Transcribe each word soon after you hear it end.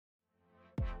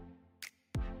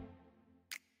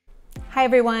Hi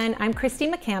everyone, I'm Christy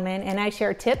McCammon and I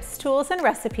share tips, tools, and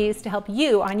recipes to help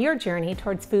you on your journey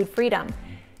towards food freedom.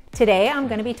 Today I'm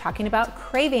going to be talking about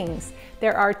cravings.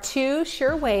 There are two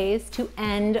sure ways to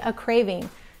end a craving,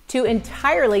 two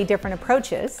entirely different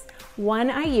approaches.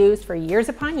 One I used for years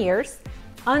upon years,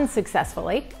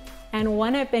 unsuccessfully, and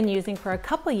one I've been using for a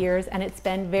couple years and it's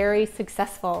been very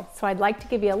successful. So I'd like to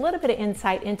give you a little bit of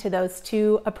insight into those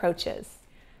two approaches.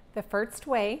 The first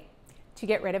way to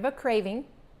get rid of a craving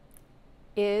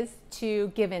is to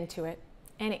give into it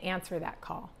and answer that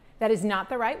call. That is not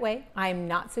the right way. I'm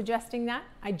not suggesting that.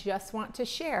 I just want to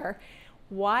share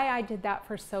why I did that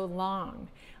for so long.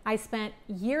 I spent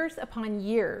years upon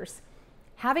years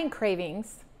having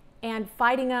cravings and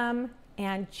fighting them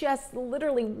and just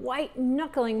literally white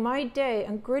knuckling my day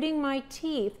and gritting my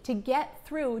teeth to get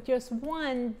through just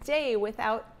one day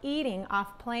without eating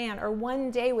off plan or one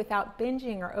day without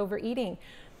binging or overeating.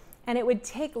 And it would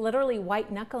take literally white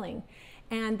knuckling.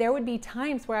 And there would be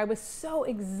times where I was so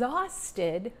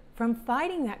exhausted from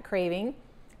fighting that craving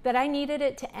that I needed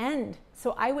it to end.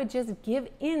 So I would just give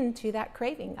in to that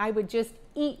craving. I would just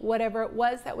eat whatever it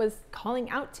was that was calling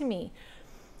out to me.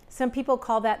 Some people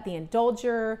call that the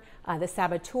indulger, the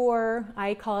saboteur.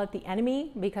 I call it the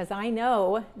enemy because I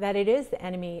know that it is the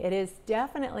enemy. It is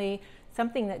definitely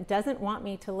something that doesn't want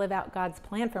me to live out God's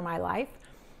plan for my life.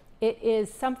 It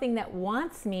is something that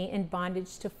wants me in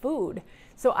bondage to food.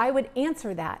 So I would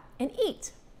answer that and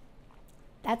eat.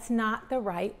 That's not the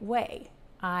right way.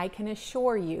 I can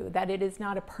assure you that it is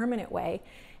not a permanent way.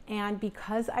 And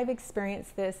because I've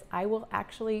experienced this, I will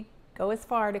actually go as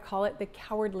far to call it the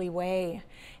cowardly way.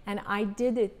 And I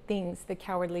did things the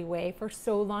cowardly way for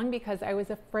so long because I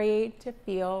was afraid to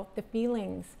feel the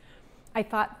feelings. I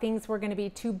thought things were going to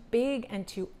be too big and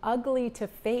too ugly to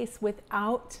face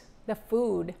without the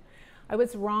food. I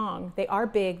was wrong. They are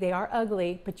big, they are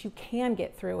ugly, but you can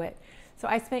get through it. So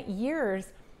I spent years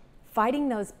fighting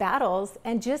those battles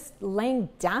and just laying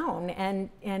down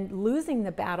and losing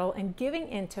the battle and giving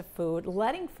into food,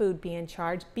 letting food be in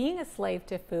charge, being a slave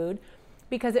to food,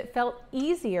 because it felt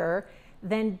easier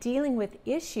than dealing with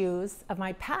issues of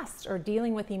my past or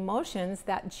dealing with emotions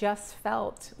that just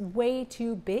felt way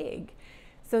too big.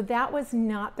 So that was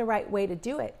not the right way to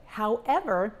do it.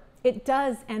 However, it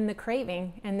does end the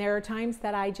craving, and there are times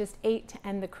that I just ate to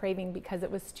end the craving because it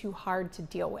was too hard to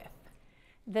deal with.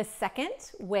 The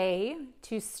second way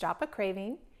to stop a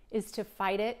craving is to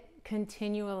fight it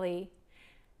continually,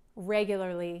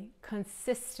 regularly,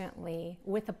 consistently,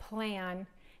 with a plan,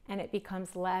 and it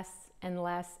becomes less and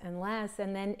less and less,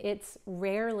 and then it's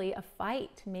rarely a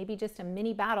fight, maybe just a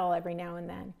mini battle every now and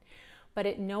then, but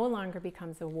it no longer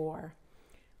becomes a war.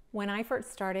 When I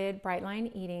first started Bright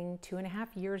Line Eating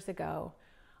 2.5 years ago,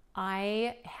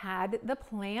 I had the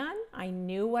plan. I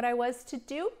knew what I was to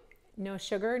do. No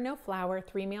sugar, no flour,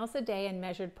 3 meals a day and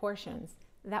measured portions.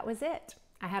 That was it.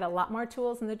 I had a lot more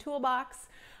tools in the toolbox.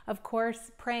 Of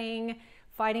course, praying,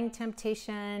 fighting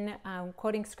temptation,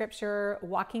 quoting scripture,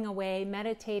 walking away,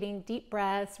 meditating, deep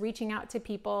breaths, reaching out to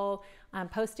people,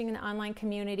 posting in the online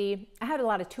community. I had a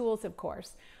lot of tools, of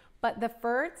course. But the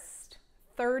first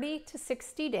 30 to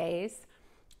 60 days,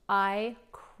 I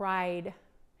cried.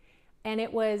 And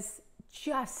it was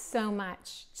just so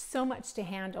much to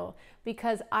handle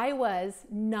because I was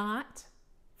not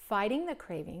fighting the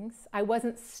cravings. I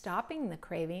wasn't stopping the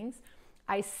cravings.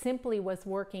 I simply was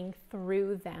working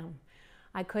through them.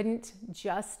 I couldn't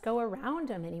just go around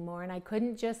them anymore, and I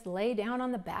couldn't just lay down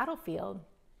on the battlefield.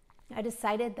 I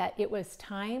decided that it was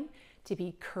time to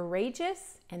be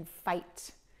courageous and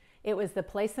fight. It was the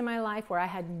place in my life where I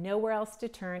had nowhere else to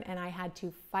turn and I had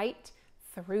to fight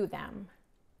through them.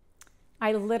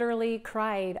 I literally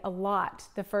cried a lot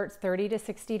the first 30 to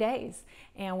 60 days.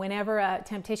 And whenever a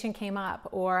temptation came up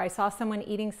or I saw someone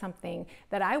eating something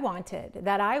that I wanted,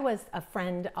 that I was a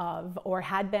friend of or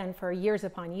had been for years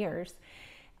upon years,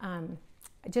 I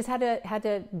just had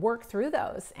to work through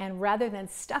those. And rather than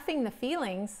stuffing the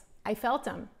feelings, I felt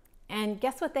them. And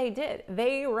guess what they did?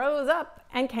 They rose up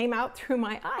and came out through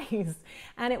my eyes.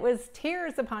 And it was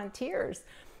tears upon tears.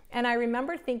 And I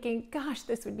remember thinking, gosh,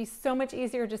 this would be so much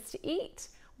easier just to eat.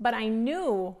 But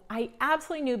I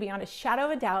absolutely knew beyond a shadow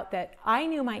of a doubt that I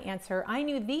knew my answer. I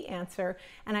knew the answer.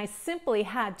 And I simply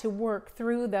had to work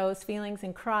through those feelings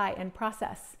and cry and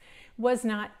process. It was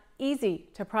not easy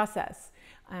to process.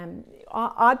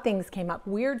 Odd things came up,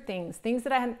 weird things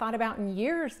that I hadn't thought about in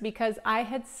years because I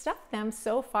had stuffed them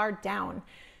so far down.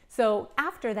 So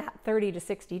after that 30 to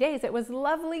 60 days, it was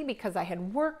lovely because I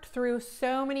had worked through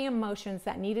so many emotions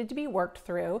that needed to be worked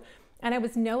through, and I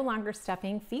was no longer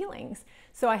stuffing feelings.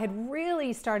 So I had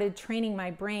really started training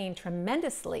my brain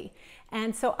tremendously.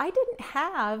 And so I didn't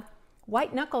have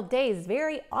white knuckle days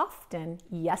very often.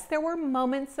 Yes, there were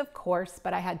moments, of course,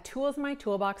 but I had tools in my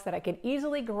toolbox that I could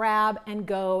easily grab and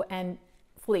go and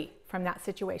flee from that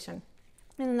situation.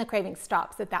 And then the craving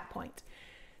stops at that point.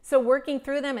 So working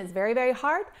through them is very, very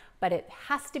hard, but it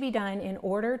has to be done in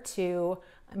order to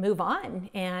move on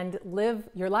and live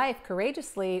your life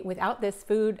courageously without this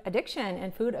food addiction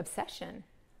and food obsession.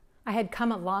 I had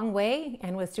come a long way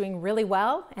and was doing really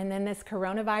well, and then this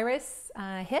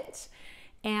coronavirus hit,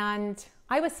 and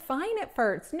I was fine at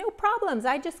first, no problems.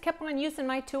 I just kept on using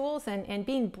my tools and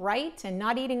being bright and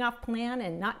not eating off plan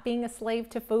and not being a slave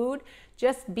to food,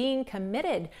 just being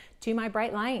committed to my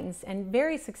bright lines, and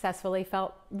very successfully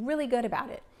felt really good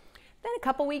about it. Then a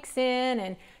couple weeks in,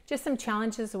 and just some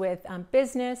challenges with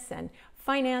business and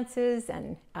finances,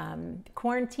 and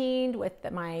quarantined with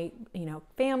my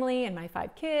family and my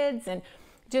 5 kids, and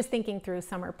just thinking through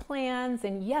summer plans.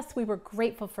 And yes, we were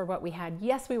grateful for what we had.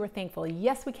 Yes, we were thankful.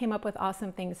 Yes, we came up with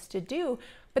awesome things to do,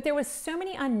 but there was so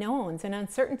many unknowns and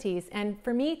uncertainties, and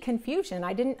for me, confusion.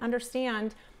 I didn't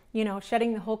understand,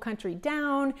 shutting the whole country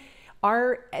down.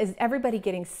 Is everybody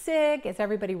getting sick? Is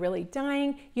everybody really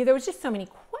dying? There was just so many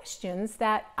questions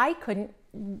that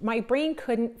my brain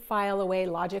couldn't file away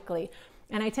logically.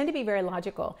 And I tend to be very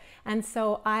logical. And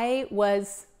so I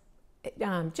was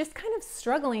just kind of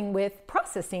struggling with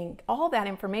processing all that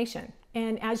information.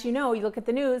 And as you know, you look at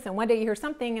the news and one day you hear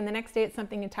something and the next day it's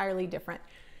something entirely different.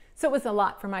 So it was a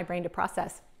lot for my brain to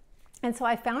process. And so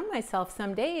I found myself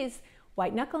some days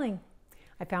white knuckling.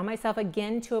 I found myself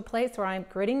again to a place where I'm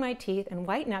gritting my teeth and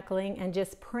white knuckling and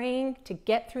just praying to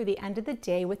get through the end of the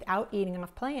day without eating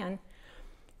off plan.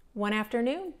 One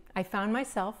afternoon, I found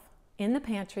myself in the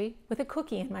pantry with a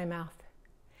cookie in my mouth.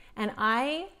 And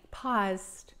I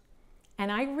paused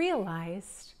and I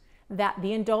realized that the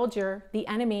indulger, the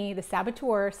enemy, the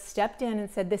saboteur stepped in and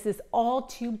said, "This is all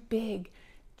too big.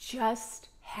 Just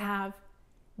have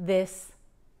this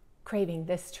craving,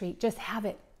 this treat. Just have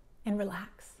it and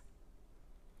relax."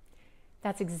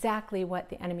 That's exactly what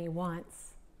the enemy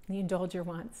wants, the indulger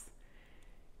wants,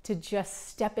 to just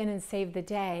step in and save the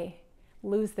day,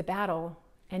 lose the battle,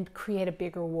 and create a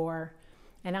bigger war.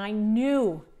 And I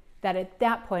knew that at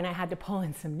that point I had to pull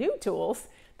in some new tools,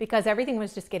 because everything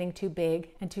was just getting too big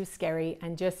and too scary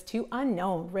and just too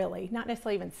unknown, really. Not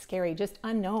necessarily even scary, just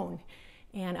unknown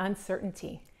and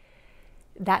uncertainty.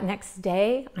 That next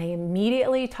day, I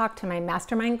immediately talked to my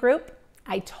mastermind group.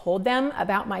 I told them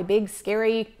about my big,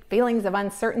 scary feelings of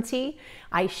uncertainty.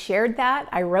 I shared that.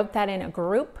 I wrote that in a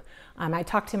group. I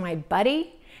talked to my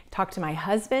buddy, talked to my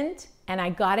husband, and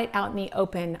I got it out in the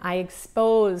open. I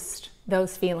exposed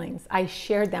those feelings. I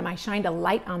shared them. I shined a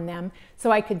light on them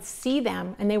so I could see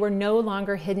them, and they were no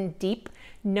longer hidden deep,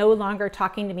 no longer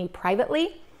talking to me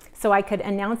privately. So I could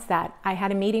announce that. I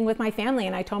had a meeting with my family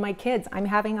and I told my kids, I'm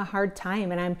having a hard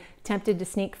time and I'm tempted to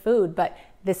sneak food, but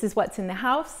this is what's in the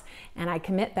house, and I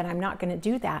commit that I'm not going to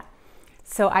do that.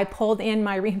 So I pulled in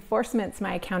my reinforcements,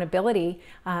 my accountability,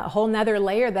 a whole nother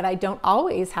layer that I don't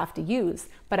always have to use,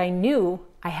 but I knew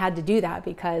I had to do that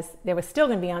because there was still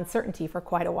going to be uncertainty for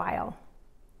quite a while.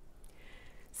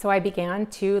 So I began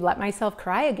to let myself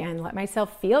cry again, let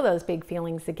myself feel those big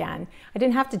feelings again. I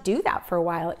didn't have to do that for a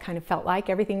while. It kind of felt like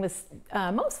everything was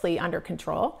mostly under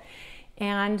control.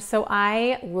 And so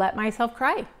I let myself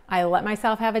cry. I let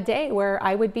myself have a day where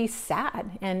I would be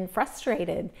sad and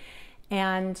frustrated,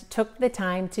 and took the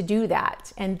time to do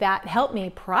that. And that helped me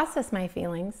process my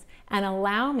feelings and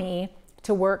allow me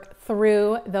to work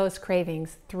through those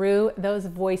cravings, through those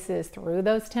voices, through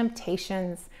those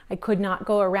temptations. I could not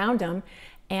go around them,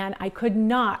 and I could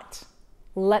not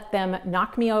let them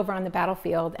knock me over on the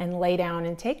battlefield and lay down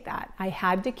and take that. I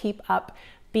had to keep up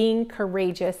being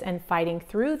courageous and fighting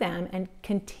through them and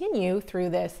continue through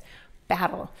this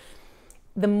battle.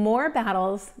 The more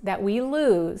battles that we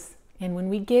lose, and when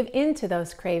we give into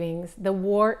those cravings, the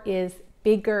war is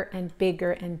bigger and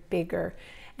bigger and bigger.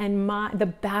 And the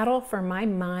battle for my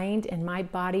mind and my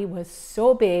body was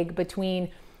so big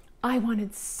between, I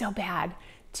wanted so bad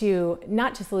to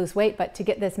not just lose weight, but to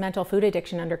get this mental food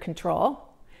addiction under control.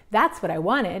 That's what I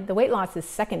wanted. The weight loss is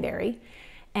secondary.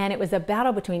 And it was a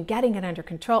battle between getting it under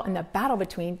control and the battle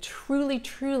between truly,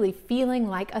 truly feeling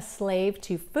like a slave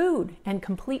to food and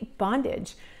complete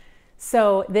bondage.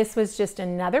 So this was just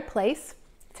another place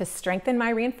to strengthen my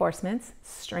reinforcements,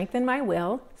 strengthen my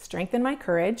will, strengthen my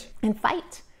courage, and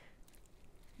fight.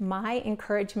 My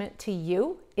encouragement to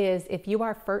you is, if you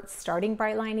are first starting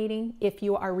bright line eating, if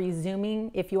you are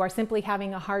resuming, if you are simply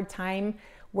having a hard time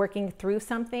working through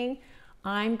something,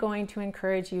 I'm going to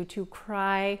encourage you to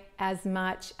cry as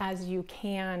much as you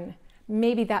can.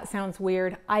 Maybe that sounds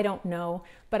weird, I don't know,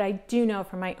 but I do know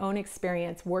from my own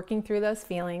experience working through those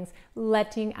feelings,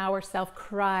 letting ourselves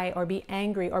cry or be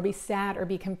angry or be sad or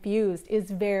be confused is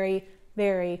very,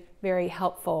 very, very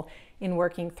helpful in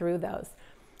working through those.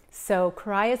 So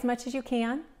cry as much as you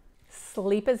can,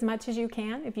 sleep as much as you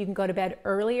can. If you can go to bed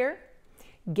earlier,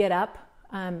 get up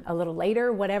a little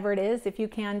later, whatever it is. If you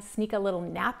can sneak a little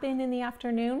nap in the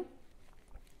afternoon,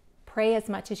 pray as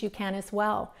much as you can as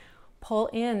well. Pull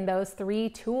in those 3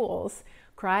 tools,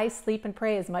 cry, sleep, and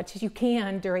pray as much as you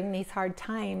can during these hard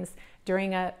times,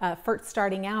 during a first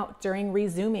starting out, during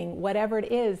resuming, whatever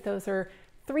it is. Those are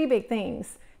 3 big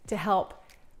things to help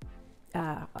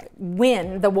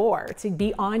win the war, to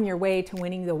be on your way to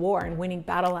winning the war and winning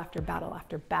battle after battle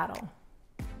after battle.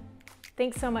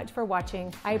 Thanks so much for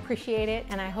watching. I appreciate it,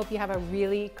 and I hope you have a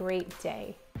really great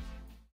day.